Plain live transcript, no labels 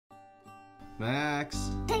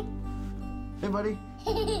Max. Hey, buddy.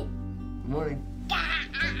 Good morning.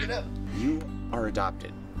 Get up. You are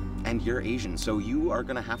adopted, and you're Asian, so you are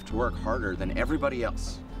gonna have to work harder than everybody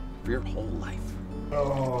else for your whole life.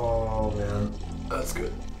 Oh, man. That's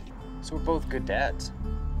good. So we're both good dads.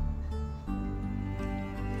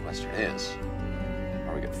 The question is,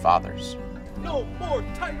 are we good fathers? No more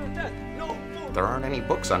tiger death! No more! There aren't any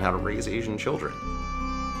books on how to raise Asian children.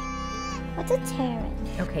 What's a Terran?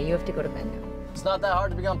 Okay, you have to go to bed now. It's not that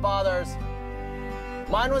hard to become fathers.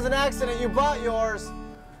 Mine was an accident, you bought yours.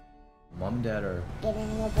 Mom and Dad are... Getting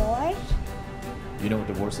a divorce? You know what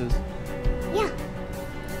divorce is? Yeah.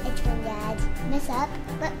 It's when dads mess up,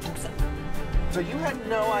 but fix it. So you had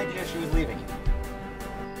no idea she was leaving you?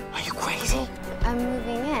 Are you crazy? I'm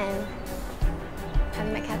moving in. Have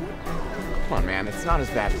you met Kevin? Come on, man, it's not as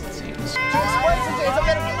bad as it seems.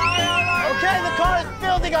 Okay, the car is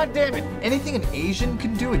filthy, goddammit! Anything an Asian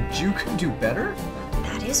can do, a Jew can do better?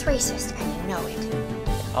 That is racist, and you know it.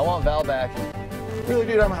 I want Val back. Really,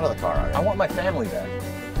 dude, I'm out of the car already. I want my family back.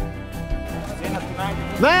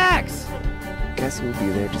 Max! Guess who'll be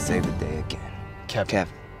there to save the day again? Kev.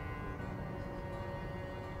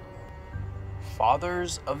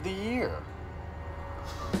 Fathers of the Year.